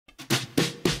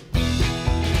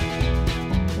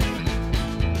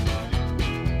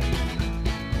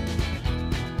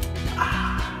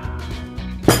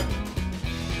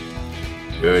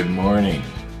Good morning.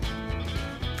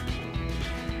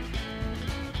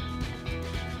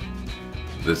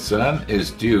 The sun is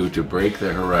due to break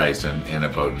the horizon in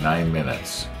about 9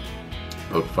 minutes.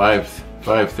 About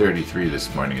 5:33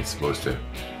 this morning it's supposed to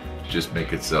just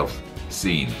make itself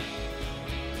seen.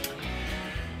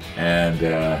 And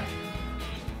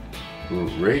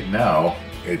right now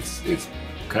it's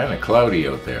kind of cloudy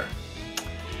out there.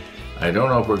 I don't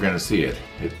know if we're going to see it.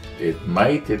 It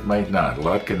might not. A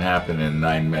lot can happen in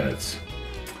 9 minutes.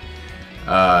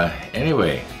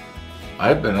 Anyway,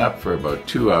 I've been up for about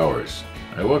 2 hours.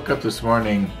 I woke up this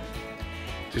morning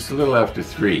just a little after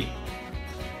 3.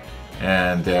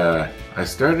 And I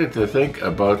started to think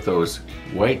about those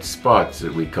white spots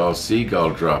that we call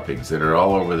seagull droppings that are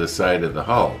all over the side of the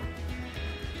hull.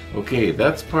 Okay,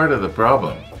 that's part of the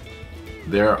problem.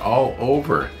 They're all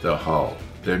over the hull.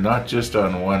 They're not just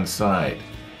on one side.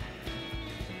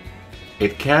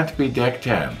 It can't be deck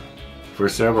tan for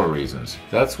several reasons.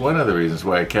 That's one of the reasons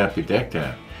why it can't be deck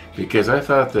tan. Because I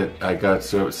thought that I got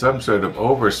some sort of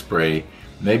overspray,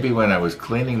 maybe when I was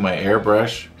cleaning my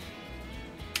airbrush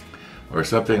or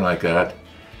something like that.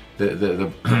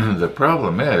 The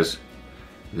problem is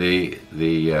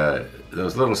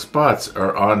those little spots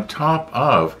are on top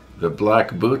of the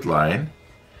black boot line,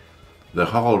 the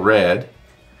hull red,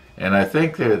 and I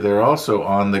think they're also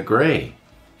on the gray.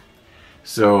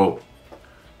 So,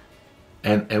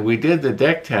 and we did the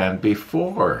deck tan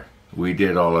before we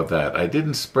did all of that. I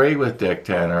didn't spray with deck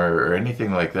tan or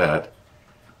anything like that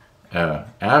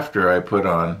after I put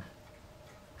on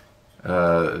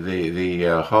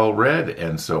the hull red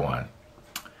and so on.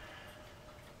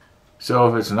 So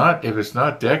if it's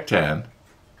not deck tan,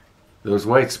 those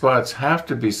white spots have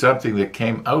to be something that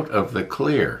came out of the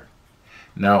clear.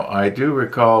 Now I do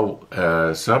recall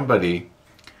somebody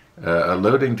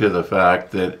alluding to the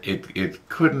fact that it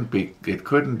couldn't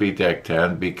be deck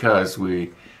tan because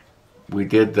we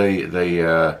did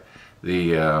the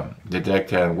deck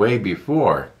tan way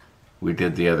before we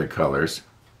did the other colors.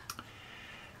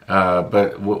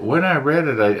 But when I read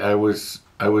it, I was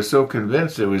so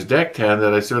convinced it was deck tan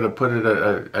that I sort of put it.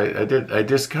 I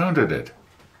discounted it.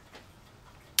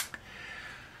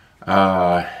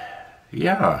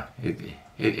 Yeah,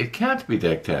 it can't be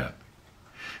deck tan.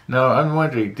 Now I'm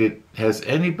wondering, has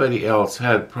anybody else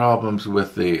had problems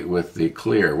with the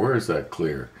clear? Where is that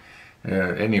clear?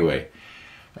 Anyway,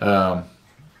 there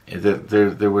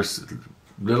was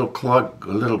little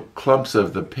clumps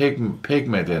of the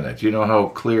pigment in it. You know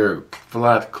how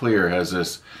flat clear has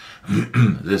this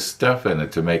this stuff in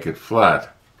it to make it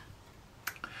flat.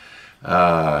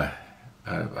 I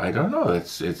don't know.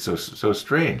 It's so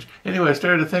strange. Anyway, I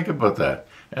started to think about that,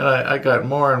 and I got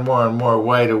more and more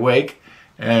wide awake,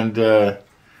 and I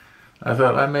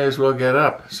thought I may as well get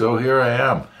up. So here I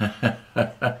am.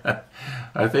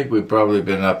 I think we've probably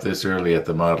been up this early at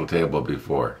the model table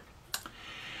before.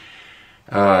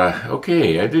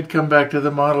 Okay, I did come back to the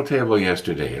model table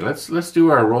yesterday. Let's do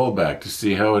our rollback to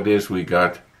see how it is we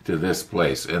got to this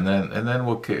place, and then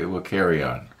we'll carry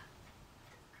on.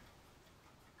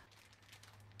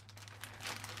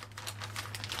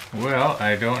 Well,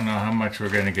 I don't know how much we're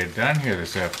going to get done here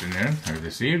this afternoon, or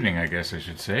this evening, I guess I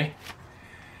should say.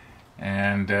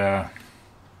 And yeah,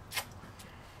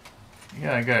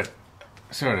 I got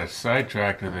sort of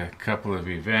sidetracked with a couple of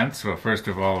events. Well, first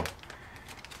of all,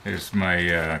 there's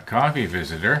my coffee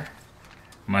visitor,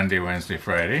 Monday, Wednesday,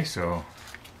 Friday. So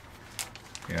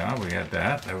yeah, we had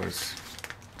that. That was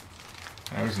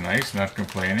nice, not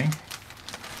complaining.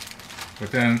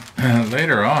 But then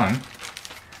later on,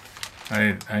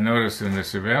 I noticed in the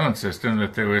surveillance system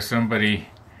that there was somebody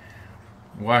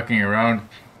walking around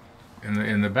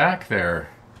in the back there,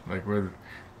 like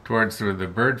towards the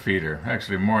bird feeder,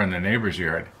 actually more in the neighbor's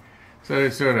yard. So I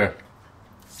sort of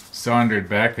sauntered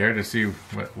back there to see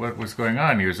what was going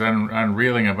on. He was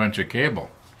unreeling a bunch of cable,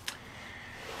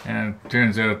 and it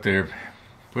turns out they're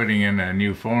putting in a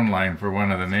new phone line for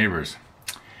one of the neighbors.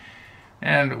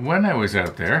 And when I was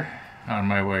out there on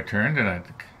my way, I turned and I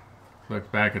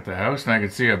looked back at the house, and I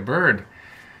could see a bird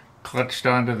clutched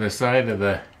onto the side of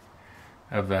the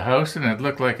house, and it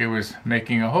looked like it was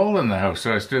making a hole in the house.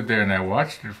 So I stood there and I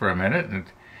watched it for a minute, and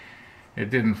it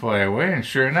didn't fly away, and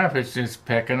sure enough, it's just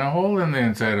pecking a hole in the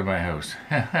inside of my house.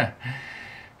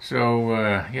 So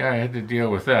yeah, I had to deal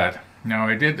with that. Now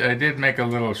I did make a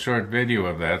little short video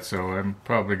of that, so I'm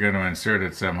probably going to insert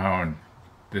it somehow in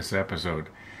this episode.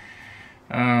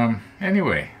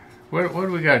 Anyway, what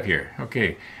do we got here?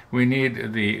 Okay, we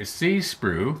need the C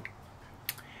sprue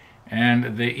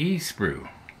and the E sprue.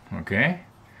 Okay,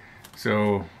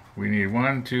 so we need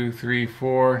 1, 2, 3,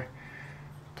 4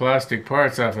 plastic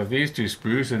parts off of these two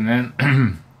sprues, and then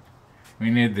we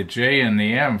need the J and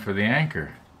the M for the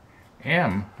anchor.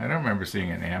 M? I don't remember seeing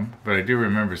an M, but I do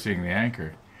remember seeing the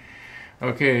anchor.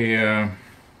 Okay,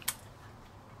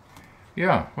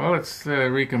 yeah, well, let's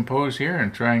recompose here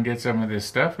and try and get some of this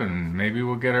stuff, and maybe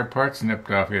we'll get our parts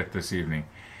nipped off yet this evening.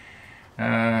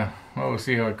 Well, we'll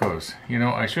see how it goes. You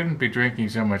know, I shouldn't be drinking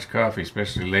so much coffee,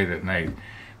 especially late at night.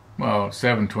 Well,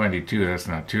 7:22, that's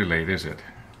not too late, is it?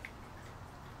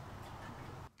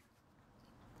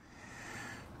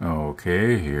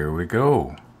 Okay, here we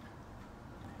go.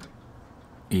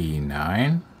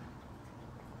 E9.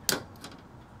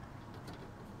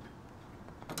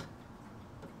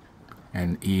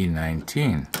 And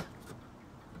E19.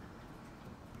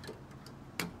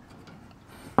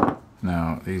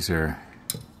 Now, these are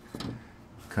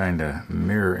kind of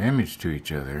mirror image to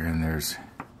each other, and there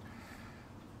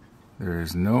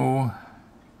is no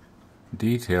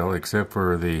detail except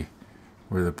for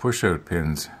where the push-out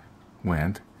pins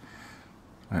went.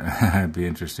 It'd be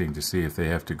interesting to see if they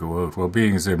have to go out. Well,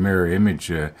 being as a mirror image,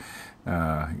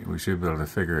 we should be able to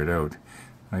figure it out.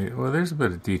 Well, there's a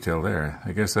bit of detail there.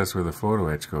 I guess that's where the photo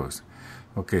etch goes.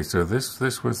 Okay, so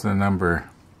this was the number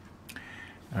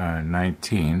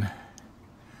 19.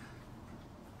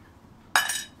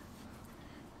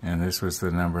 And this was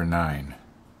the number 9.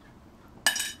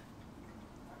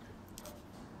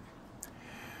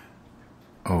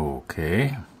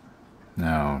 Okay,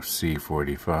 now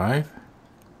C45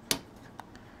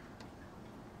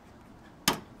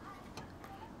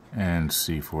 and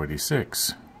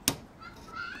C46.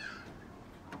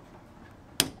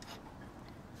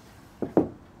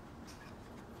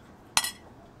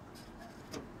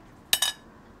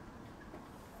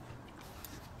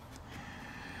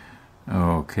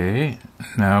 Okay,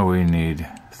 now we need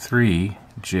 3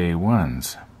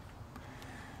 J1s.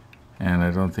 And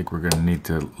I don't think we're going to need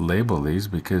to label these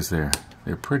because they're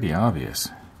pretty obvious.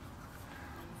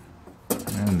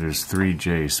 And there's 3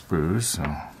 J sprues,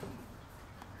 so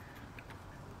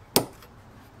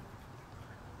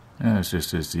and it's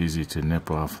just as easy to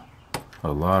nip off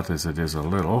a lot as it is a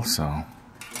little, so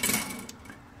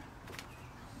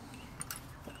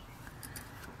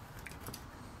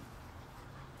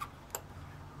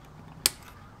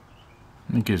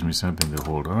it gives me something to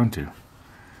hold on to.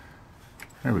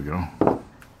 There we go. All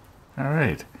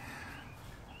right.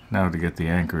 Now to get the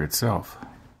anchor itself.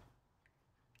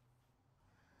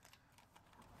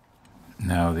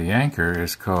 Now the anchor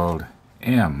is called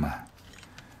M.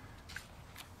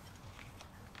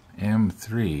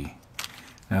 M3.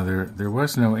 Now there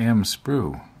was no M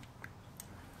sprue,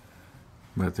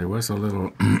 but there was a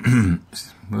little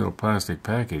little plastic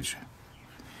package,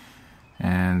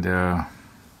 and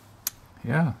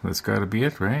yeah, that's got to be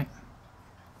it, right?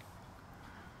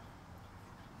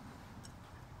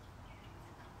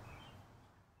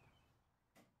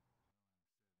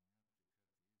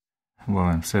 Well,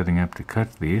 I'm setting up to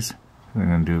cut these. I'm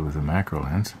going to do it with a macro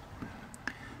lens.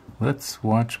 Let's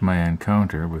watch my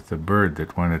encounter with the bird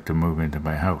that wanted to move into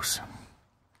my house.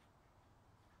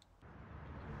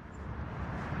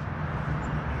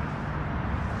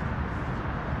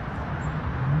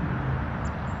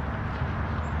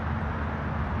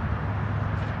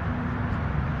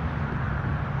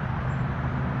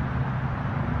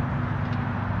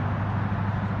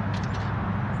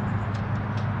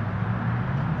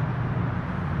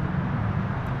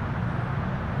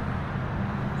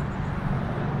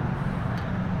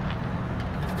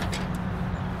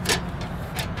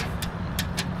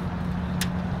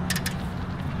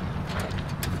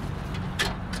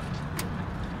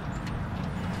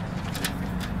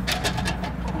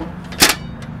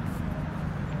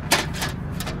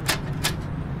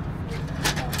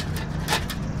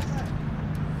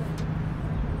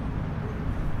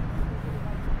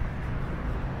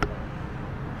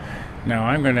 Now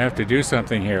I'm going to have to do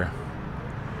something here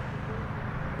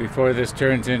before this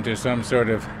turns into some sort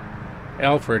of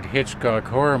Alfred Hitchcock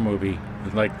horror movie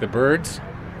like The Birds.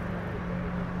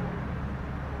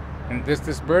 And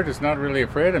this bird is not really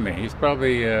afraid of me. He's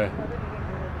probably going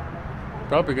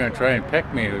to try and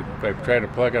peck me if I try to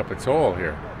plug up its hole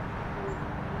here.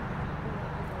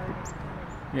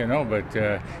 You know, but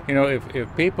you know,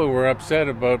 if people were upset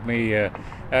about me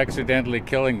accidentally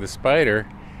killing the spider,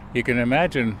 you can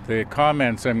imagine the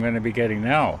comments I'm going to be getting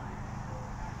now.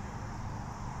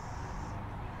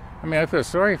 I mean, I feel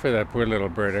sorry for that poor little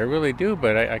bird. I really do,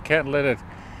 but I can't let it,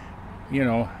 you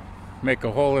know, make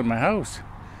a hole in my house.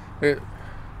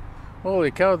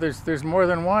 Holy cow, there's more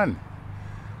than one.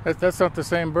 That's not the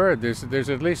same bird. There's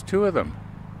at least 2 of them.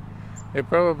 They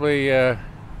probably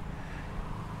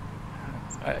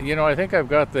You know, I think I've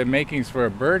got the makings for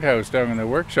a birdhouse down in the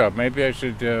workshop. Maybe I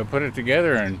should put it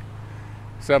together and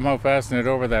somehow fasten it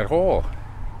over that hole.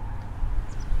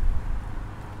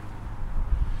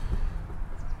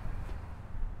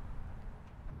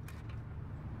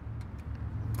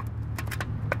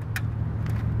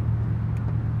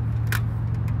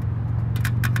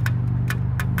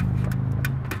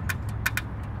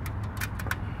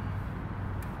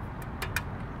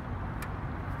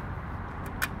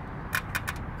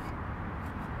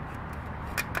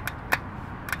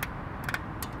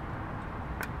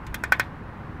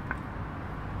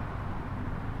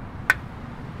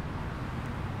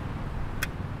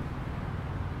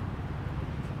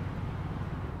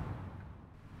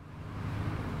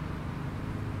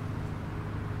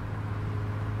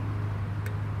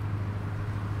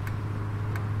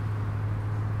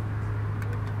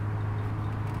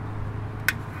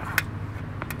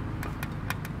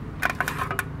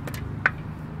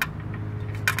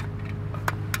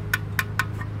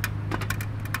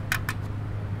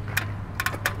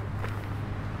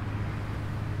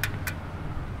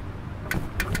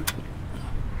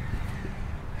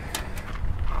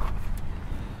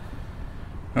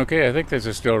 Okay, I think this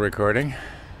is still recording.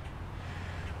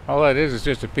 All that is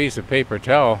just a piece of paper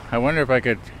towel. I wonder if I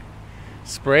could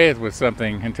spray it with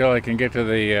something until I can get to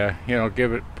the,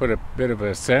 put a bit of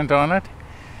a scent on it.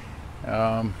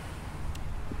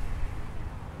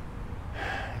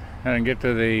 And get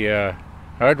to the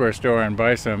hardware store and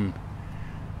buy some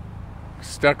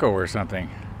stucco or something.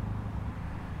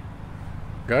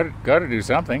 Got to do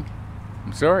something.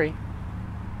 I'm sorry.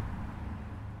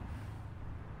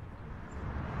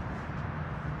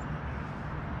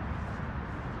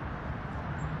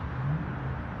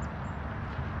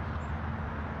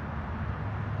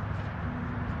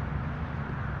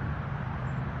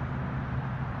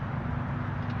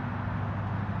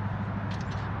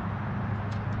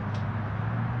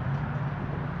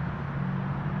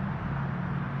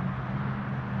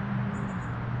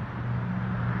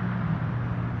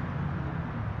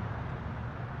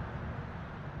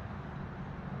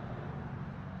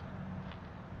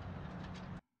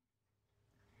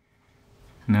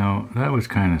 Now, that was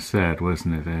kind of sad,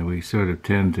 wasn't it? We sort of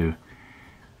tend to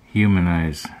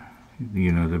humanize,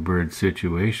 the bird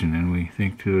situation, and we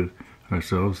think to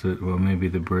ourselves that, well, maybe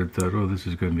the bird thought, oh, this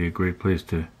is going to be a great place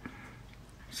to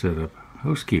set up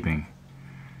housekeeping.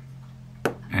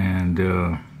 And,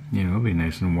 it'll be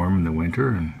nice and warm in the winter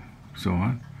and so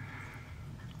on.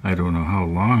 I don't know how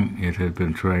long it had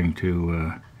been trying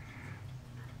to,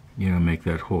 make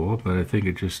that hole, but I think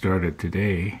it just started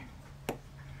today.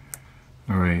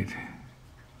 All right.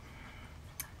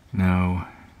 Now,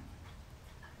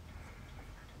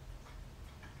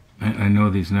 I know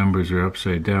these numbers are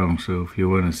upside down, so if you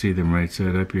want to see them right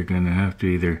side up, you're going to have to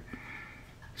either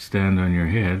stand on your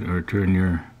head or turn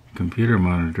your computer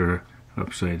monitor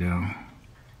upside down.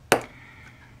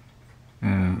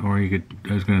 Or you could,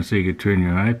 I was going to say you could turn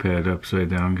your iPad upside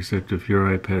down, except if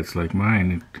your iPad's like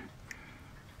mine,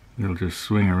 it'll just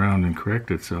swing around and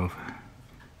correct itself.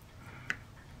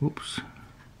 Oops.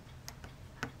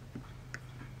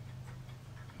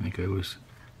 I think I was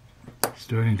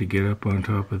starting to get up on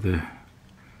top of the...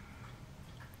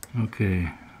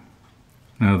 Okay.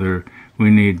 Now we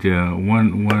need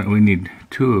we need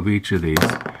 2 of each of these.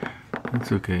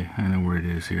 That's okay. I know where it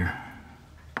is here.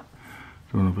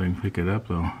 Don't know if I can pick it up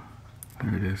though.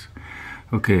 There it is.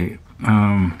 Okay.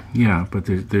 Yeah, but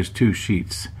there's 2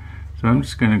 sheets. So I'm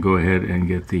just going to go ahead and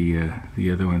get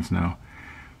the other ones now.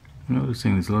 I'm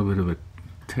noticing there's a little bit of a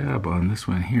tab on this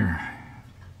one here.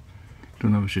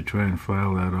 Don't know if I should try and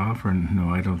file that off, or no,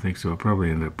 I don't think so. I'll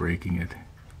probably end up breaking it.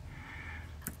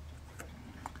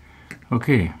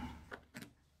 Okay.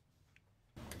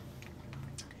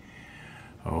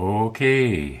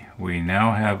 Okay, we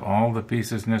now have all the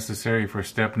pieces necessary for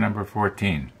step number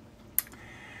 14.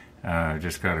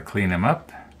 Just got to clean them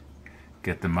up,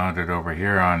 get them mounted over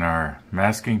here on our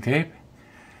masking tape,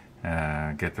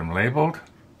 get them labeled,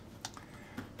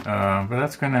 but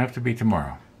that's going to have to be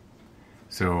tomorrow.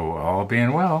 So, all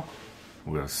being well,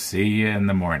 we'll see you in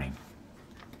the morning.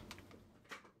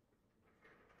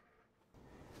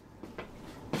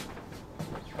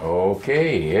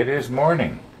 Okay, it is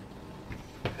morning.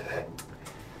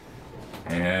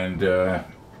 And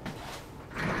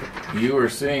you are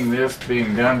seeing this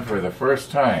being done for the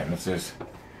first time. This is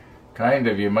kind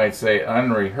of, you might say,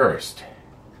 unrehearsed.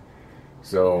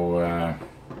 So,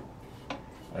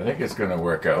 I think it's going to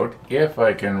work out if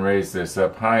I can raise this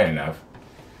up high enough.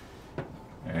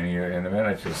 And in a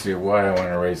minute you'll see why I want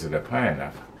to raise it up high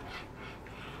enough.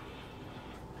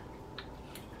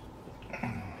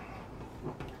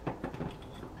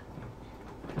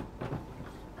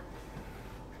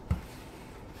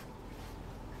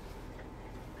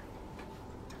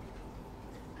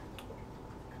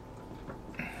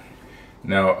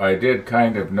 Now, I did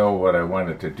kind of know what I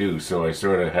wanted to do, so I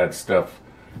sort of had stuff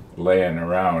laying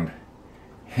around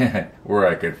where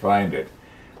I could find it.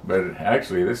 But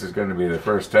actually, this is going to be the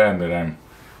first time that I'm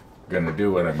going to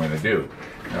do what I'm going to do.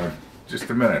 Now, just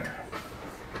a minute.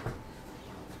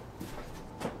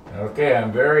 Okay,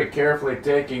 I'm very carefully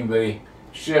taking the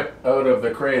ship out of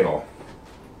the cradle.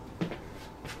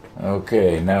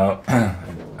 Okay, now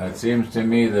it seems to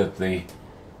me that the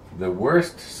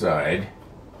worst side,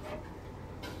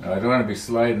 now I don't want to be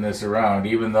sliding this around,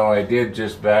 even though I did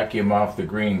just vacuum off the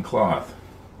green cloth.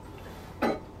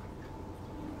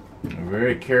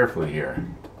 Very carefully here.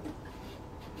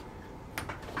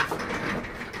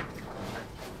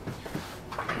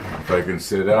 If I can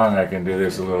sit down, I can do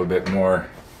this a little bit more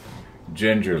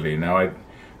gingerly. Now I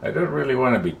don't really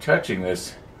want to be touching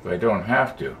this if I don't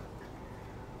have to.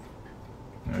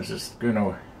 Is this going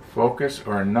to focus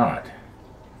or not?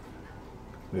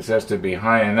 This has to be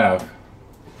high enough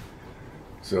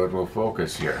so it will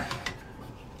focus here.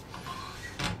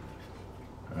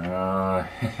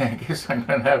 I guess I'm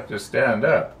going to have to stand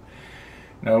up.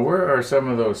 Now, where are some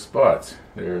of those spots?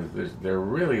 They're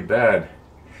really bad.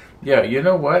 Yeah, you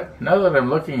know what? Now that I'm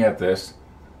looking at this,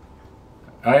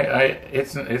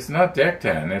 it's not deck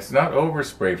tan. It's not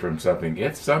overspray from something.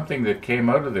 It's something that came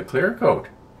out of the clear coat.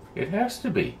 It has to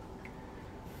be.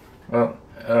 Well,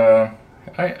 I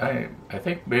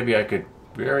think maybe I could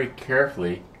very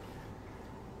carefully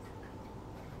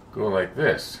go like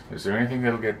this. Is there anything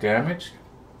that'll get damaged?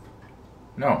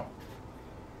 No.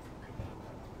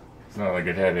 It's not like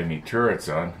it had any turrets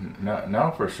on.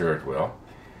 Now for sure it will.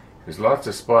 There's lots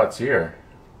of spots here.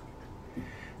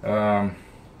 I'm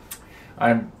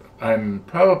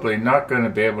probably not going to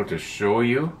be able to show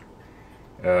you.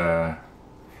 I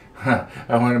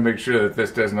want to make sure that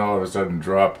this doesn't all of a sudden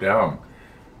drop down.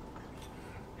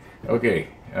 Okay,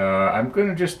 I'm going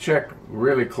to just check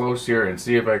really close here and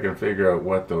see if I can figure out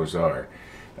what those are.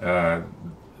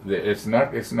 It's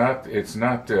not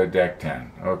deck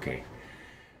tan. Okay.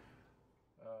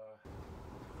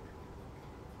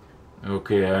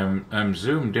 Okay, I'm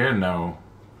zoomed in now.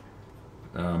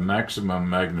 Maximum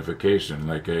magnification.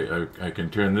 Like I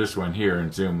can turn this one here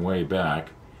and zoom way back,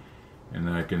 and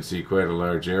then I can see quite a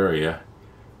large area.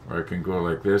 Or I can go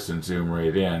like this and zoom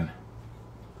right in.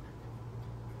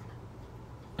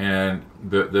 And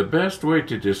the best way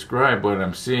to describe what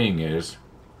I'm seeing is,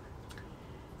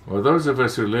 well, those of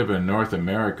us who live in North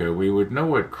America, we would know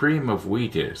what cream of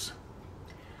wheat is.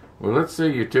 Well, let's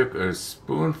say you took a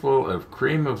spoonful of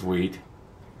cream of wheat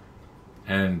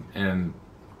and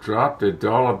dropped a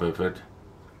dollop of it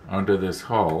onto this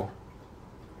hull.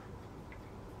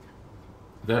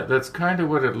 That's kind of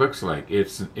what it looks like.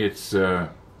 It's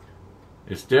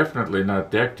definitely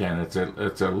not deck tan.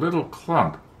 It's a little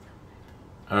clump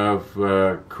of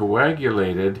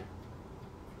coagulated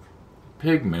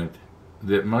pigment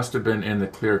that must have been in the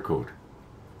clear coat.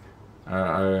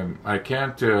 I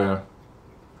can't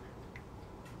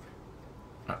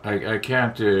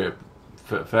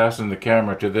fasten the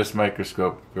camera to this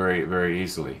microscope very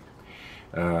easily.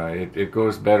 It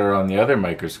goes better on the other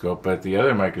microscope, but the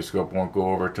other microscope won't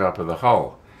go over top of the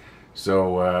hull.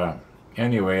 So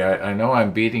anyway, I know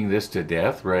I'm beating this to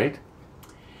death, right?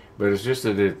 But it's just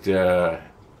that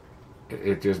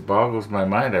it just boggles my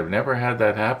mind. I've never had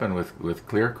that happen with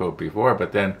clear coat before,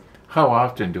 but then how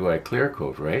often do I clear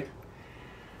coat, right?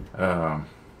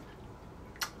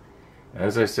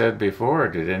 As I said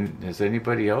before, has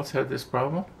anybody else had this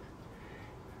problem?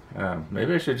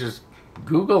 Maybe I should just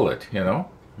Google it, you know?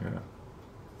 Yeah.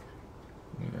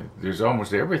 There's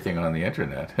almost everything on the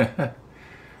internet.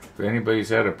 If anybody's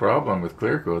had a problem with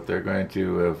clear coat, they're going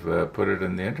to have put it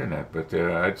on the internet. But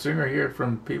I'd sooner hear it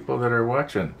from people that are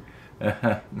watching.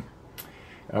 I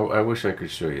wish I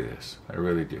could show you this. I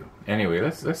really do. Anyway,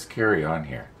 let's carry on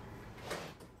here.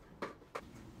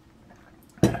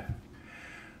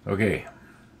 Okay.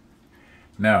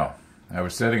 Now, I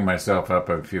was setting myself up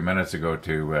a few minutes ago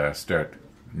to start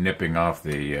nipping off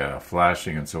the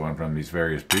flashing and so on from these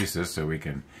various pieces so we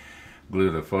can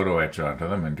glue the photo etch onto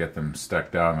them and get them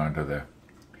stuck down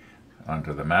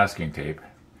onto the masking tape.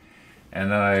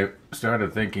 And then I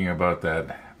started thinking about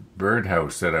that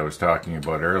birdhouse that I was talking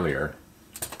about earlier.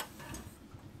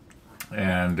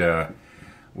 And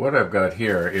what I've got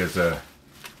here is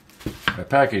I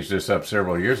packaged this up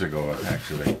several years ago,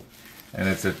 actually, and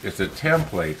it's a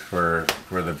template for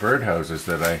the birdhouses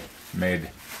that I made.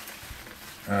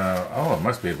 It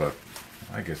must be about,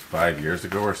 I guess, 5 years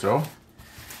ago or so.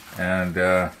 And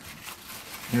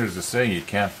here's the saying: you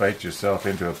can't fight yourself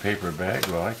into a paper bag.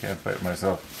 Well, I can't fight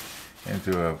myself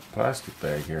into a plastic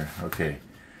bag here. Okay,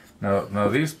 Now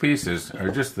these pieces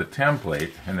are just the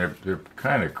template, and they're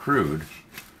kind of crude,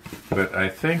 but I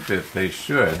think that they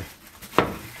should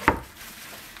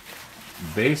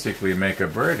basically make a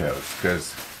birdhouse,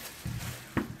 because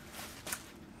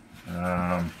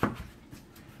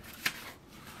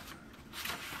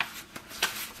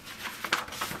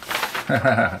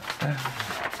yeah,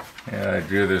 I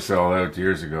drew this all out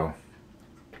years ago.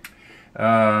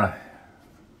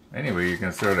 Anyway, you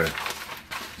can sort of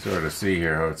see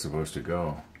here how it's supposed to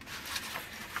go.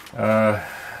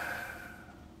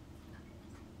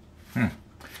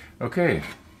 Okay,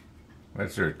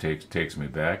 that sort of takes me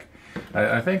back.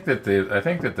 I think that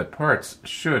the parts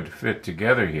should fit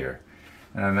together here,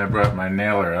 and I brought my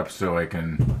nailer up so I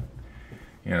can,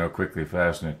 quickly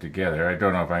fasten it together. I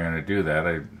don't know if I'm going to do that.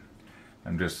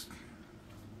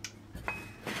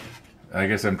 I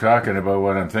guess I'm talking about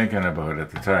what I'm thinking about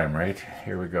at the time, right?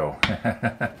 Here we go.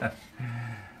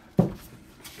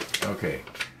 Okay,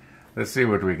 let's see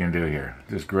what we can do here.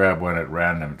 Just grab one at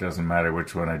random. It doesn't matter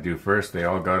which one I do first. They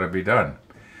all got to be done.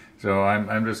 So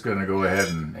I'm just going to go ahead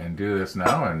and do this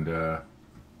now. And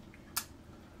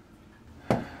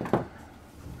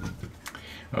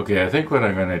okay, I think what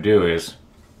I'm going to do is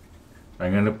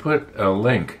I'm going to put a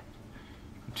link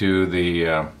to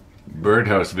the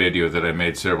birdhouse video that I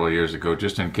made several years ago,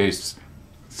 just in case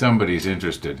somebody's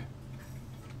interested,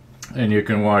 and you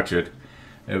can watch it.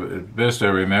 Best I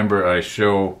remember, I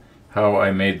show how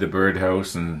I made the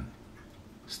birdhouse and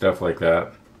stuff like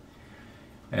that.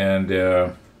 And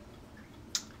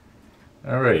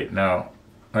all right, now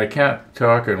I can't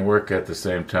talk and work at the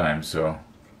same time, so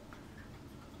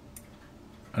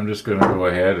I'm just going to go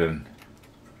ahead and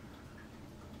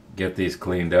get these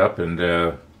cleaned up, and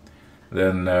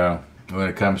then when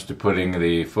it comes to putting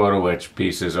the photo etch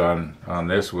pieces on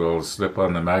this, we'll slip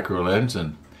on the macro lens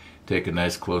and take a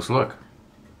nice close look.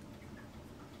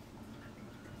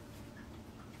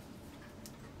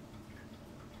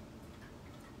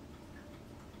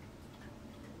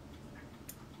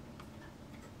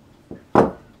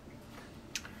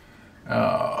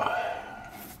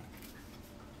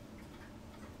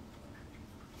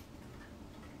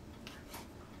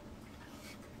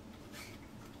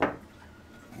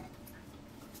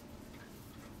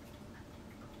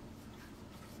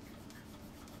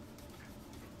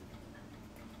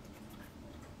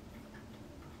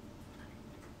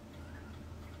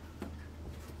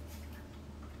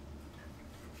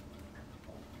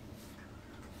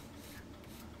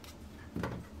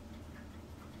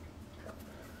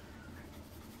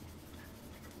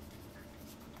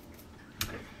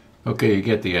 Okay, you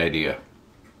get the idea.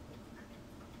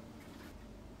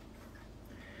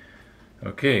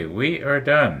 Okay, we are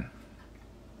done.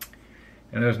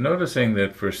 And I was noticing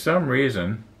that for some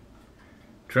reason,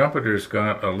 Trumpeter's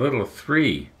got a little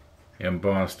 3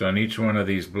 embossed on each one of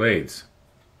these blades.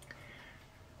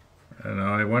 And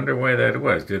I wonder why that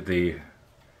was. Did the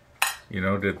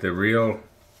real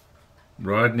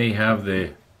Rodney have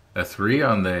a 3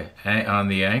 on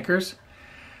the anchors?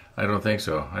 I don't think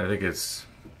so. I think it's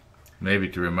maybe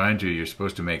to remind you you're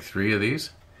supposed to make 3 of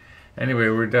these. Anyway,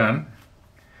 we're done.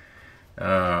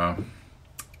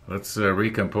 Let's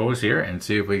recompose here and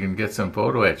see if we can get some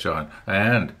photo etch on.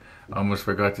 And almost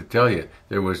forgot to tell you,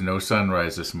 there was no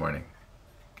sunrise this morning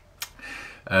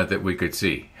that we could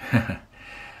see.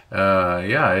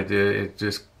 Yeah, it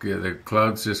just, the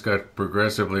clouds just got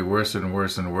progressively worse and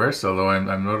worse and worse. Although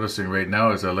I'm noticing right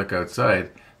now as I look outside,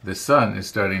 the sun is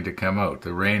starting to come out.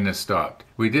 The rain has stopped.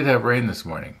 We did have rain this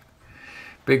morning.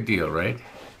 Big deal, right?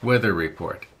 Weather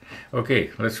report. Okay,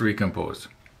 let's recompose.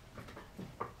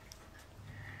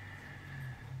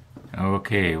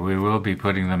 Okay, we will be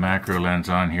putting the macro lens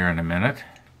on here in a minute.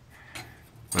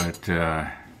 But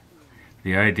the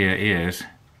idea is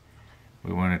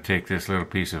we want to take this little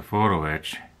piece of photo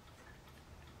etch,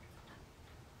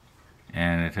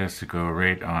 and it has to go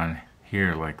right on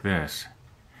here like this.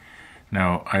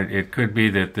 Now, it could be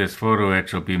that this photo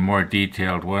etch will be more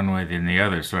detailed one way than the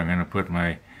other, so I'm going to put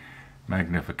my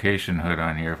magnification hood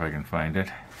on here if I can find it,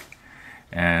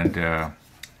 and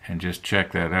just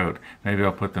check that out. Maybe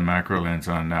I'll put the macro lens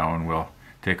on now and we'll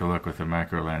take a look with the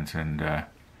macro lens, and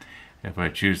if I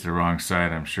choose the wrong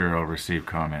side, I'm sure I'll receive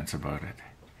comments about it.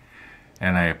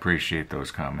 And I appreciate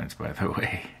those comments, by the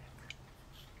way.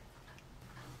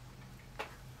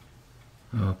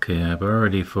 Okay, I've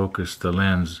already focused the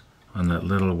lens on that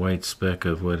little white speck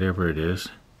of whatever it is.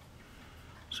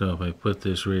 So if I put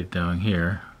this right down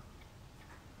here,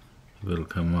 it'll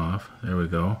come off. There we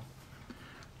go.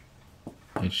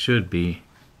 It should be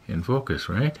in focus,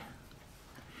 right?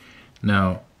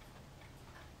 Now,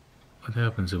 what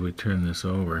happens if we turn this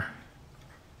over?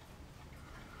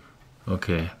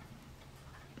 Okay.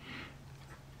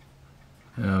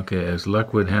 Okay, as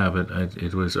luck would have it,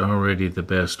 it was already the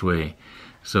best way.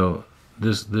 So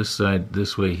this side,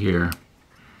 this way here,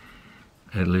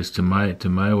 at least to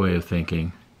my way of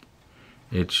thinking,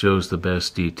 it shows the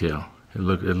best detail. It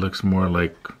looks more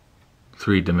like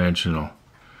three-dimensional.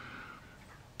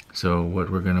 So what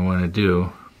we're going to want to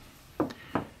do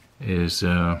is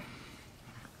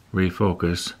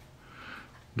refocus,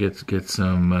 get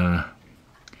some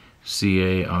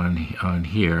CA on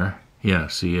here. Yeah,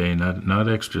 CA, not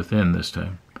extra thin this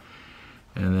time.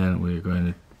 And then we're going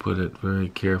to put it very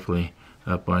carefully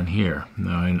up on here.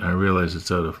 Now I realize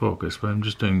it's out of focus, but I'm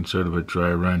just doing sort of a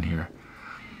dry run here.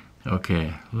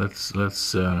 Okay, let's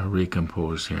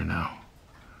recompose here now,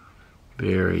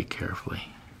 very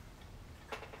carefully.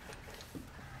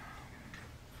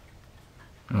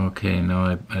 Okay,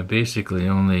 now I basically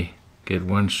only get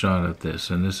one shot at this,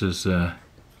 and this is, if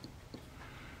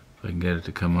I can get it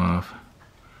to come off,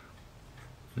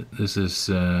 this is,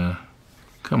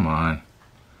 come on,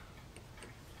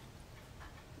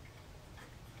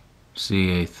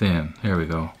 CA thin, there we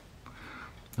go.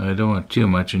 I don't want too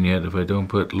much, and yet if I don't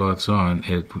put lots on,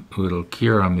 it'll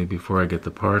cure on me before I get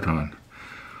the part on.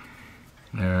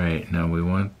 Alright, now we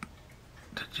want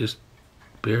to just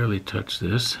barely touch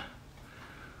this.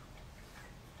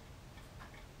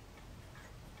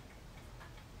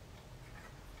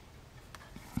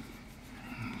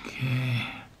 Okay.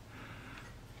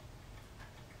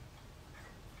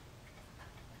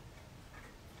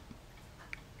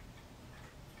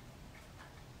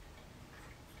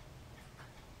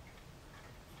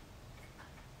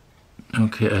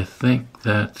 Okay, I think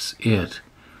that's it.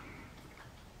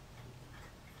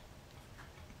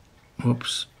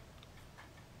 Whoops.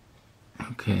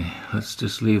 Okay, let's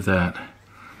just leave that.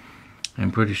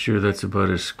 I'm pretty sure that's about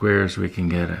as square as we can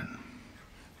get it.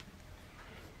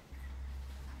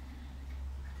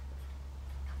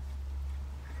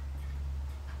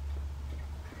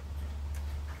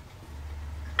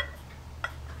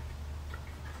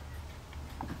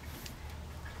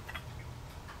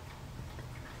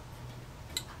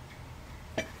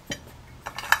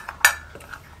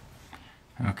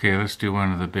 Okay, let's do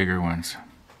one of the bigger ones.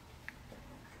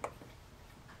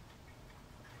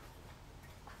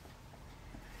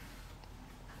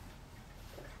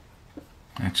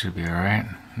 That should be alright.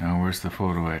 Now where's the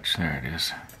photo etch? There it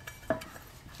is.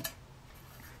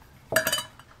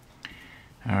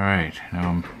 Alright,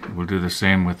 now we'll do the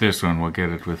same with this one. We'll get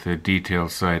it with the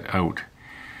detailed side out.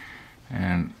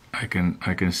 And I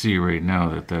can see right now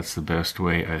that that's the best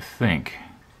way, I think.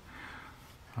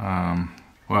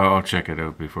 Well, I'll check it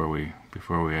out before we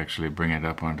actually bring it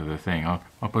up onto the thing.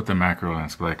 I'll put the macro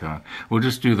lens back on. We'll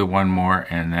just do the one more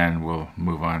and then we'll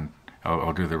move on.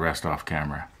 I'll do the rest off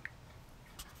camera.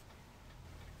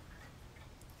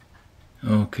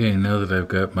 Okay, now that I've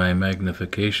got my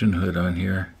magnification hood on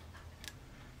here,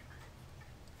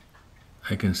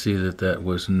 I can see that that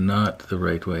was not the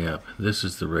right way up. This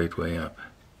is the right way up.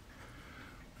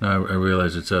 Now I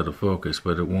realize it's out of focus,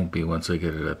 but it won't be once I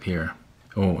get it up here.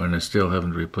 Oh, and I still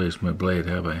haven't replaced my blade,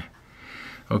 have I?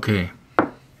 Okay.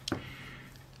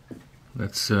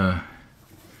 Let's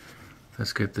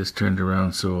get this turned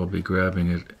around so I'll be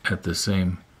grabbing it at the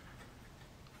same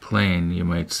plane, you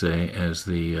might say, as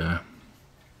the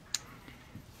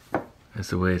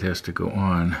way it has to go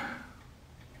on.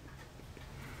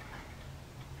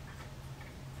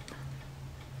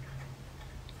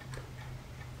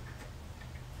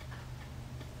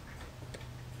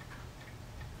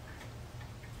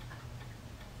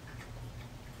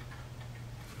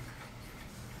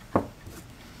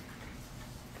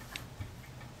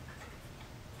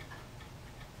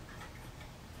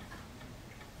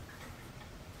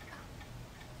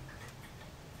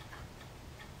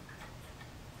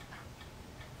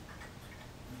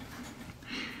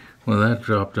 Well, that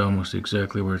dropped almost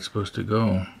exactly where it's supposed to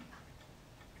go.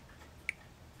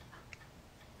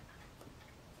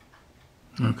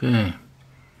 Okay.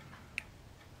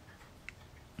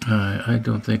 I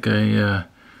don't think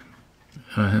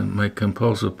my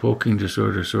compulsive poking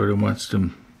disorder sort of wants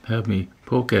to have me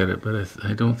poke at it, but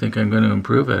I don't think I'm going to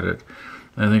improve at it.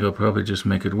 I think I'll probably just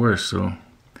make it worse, so.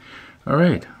 All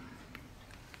right.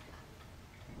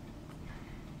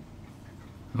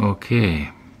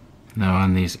 Okay. Now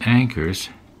on these anchors,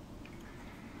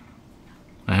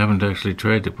 I haven't actually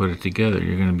tried to put it together.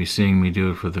 You're going to be seeing me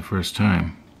do it for the first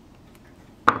time.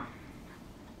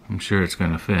 I'm sure it's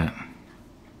going to fit.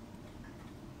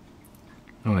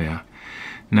 Oh yeah.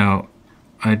 Now,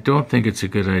 I don't think it's a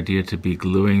good idea to be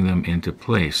gluing them into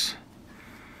place.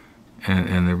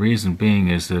 And the reason being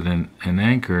is that an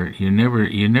anchor, you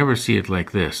never see it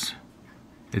like this.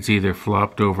 It's either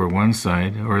flopped over one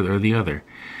side or the other.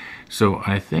 So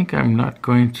I think I'm not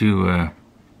going to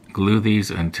glue these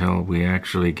until we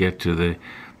actually get to the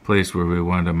place where we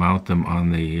want to mount them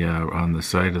on the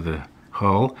side of the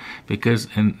hull, because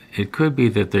and it could be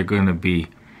that they're going to be.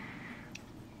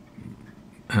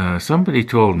 Somebody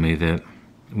told me that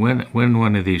when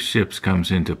one of these ships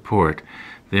comes into port,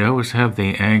 they always have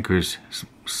the anchors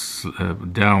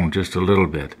down just a little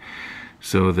bit,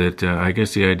 so that I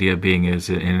guess the idea being is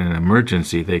that in an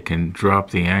emergency they can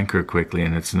drop the anchor quickly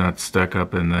and it's not stuck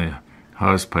up in the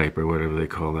hawse pipe or whatever they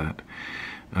call that.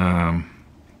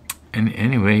 And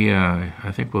anyway,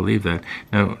 I think we'll leave that.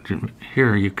 Now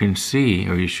here you can see,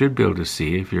 or you should be able to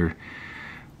see if you're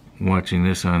watching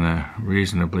this on a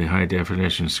reasonably high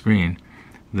definition screen,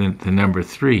 the number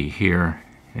 3 here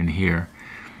and here.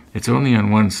 It's only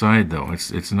on one side though.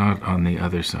 It's not on the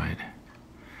other side.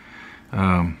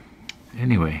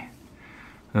 Anyway,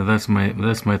 that's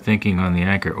my thinking on the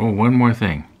anchor. Oh, one more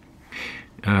thing.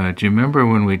 Do you remember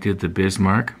when we did the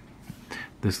Bismarck?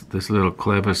 This little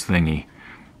clevis thingy.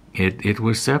 It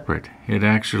was separate. It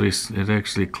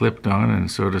actually clipped on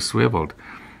and sort of swiveled.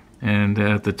 And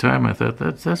at the time I thought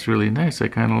that's really nice. I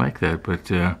kind of like that, but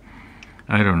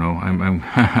I don't know. I'm I'm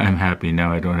happy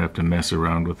now. I don't have to mess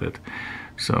around with it.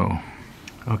 So,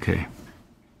 okay.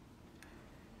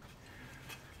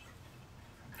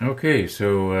 Okay,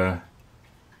 so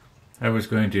I was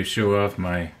going to show off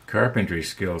my carpentry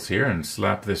skills here and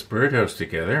slap this birdhouse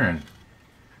together, and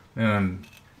then I'm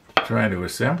trying to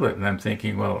assemble it, and I'm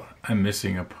thinking, well, I'm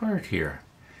missing a part here.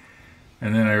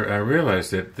 And then I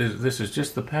realized that this is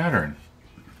just the pattern,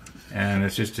 and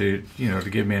it's just to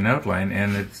give me an outline,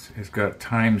 and it's got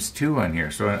 ×2 on here.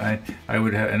 So I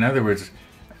would have, in other words,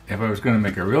 if I was going to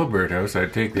make a real birdhouse,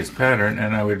 I'd take this pattern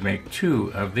and I would make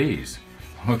 2 of these.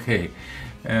 Okay,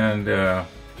 and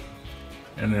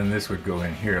then this would go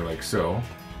in here like so,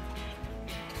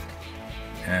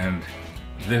 and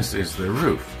this is the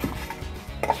roof,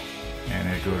 and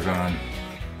it goes on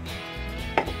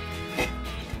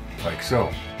like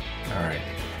so. All right,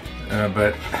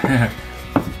 but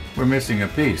we're missing a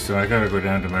piece, so I got to go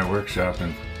down to my workshop,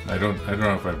 and I don't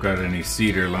know if I've got any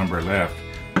cedar lumber left.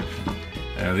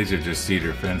 These are just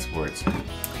cedar fence boards,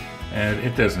 and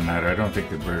it doesn't matter. I don't think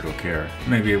the bird will care.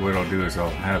 Maybe what I'll do is I'll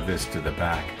have this to the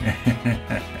back.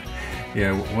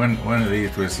 Yeah, one of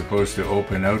these was supposed to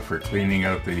open out for cleaning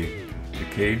out the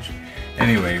cage.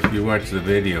 Anyway, if you watch the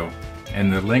video,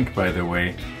 and the link, by the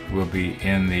way, will be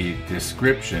in the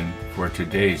description for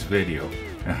today's video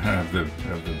of the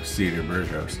cedar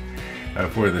birdhouse,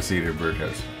 for the cedar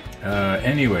birdhouse.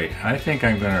 Anyway, I think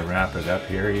I'm going to wrap it up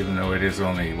here, even though it is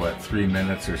only, what, 3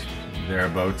 minutes or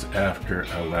thereabouts after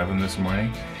 11 this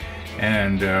morning.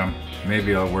 And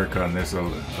maybe I'll work on this a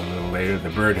little later,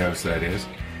 the birdhouse that is.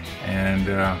 And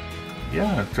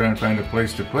yeah, I'll try and find a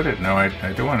place to put it. Now, I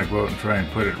don't want to go out and try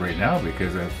and put it right now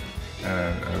because a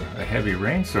heavy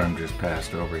rainstorm just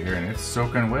passed over here and it's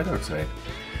soaking wet outside.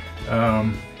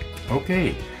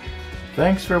 Okay,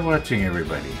 thanks for watching,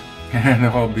 everybody. And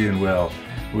all being well,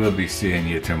 we'll be seeing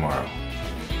you tomorrow.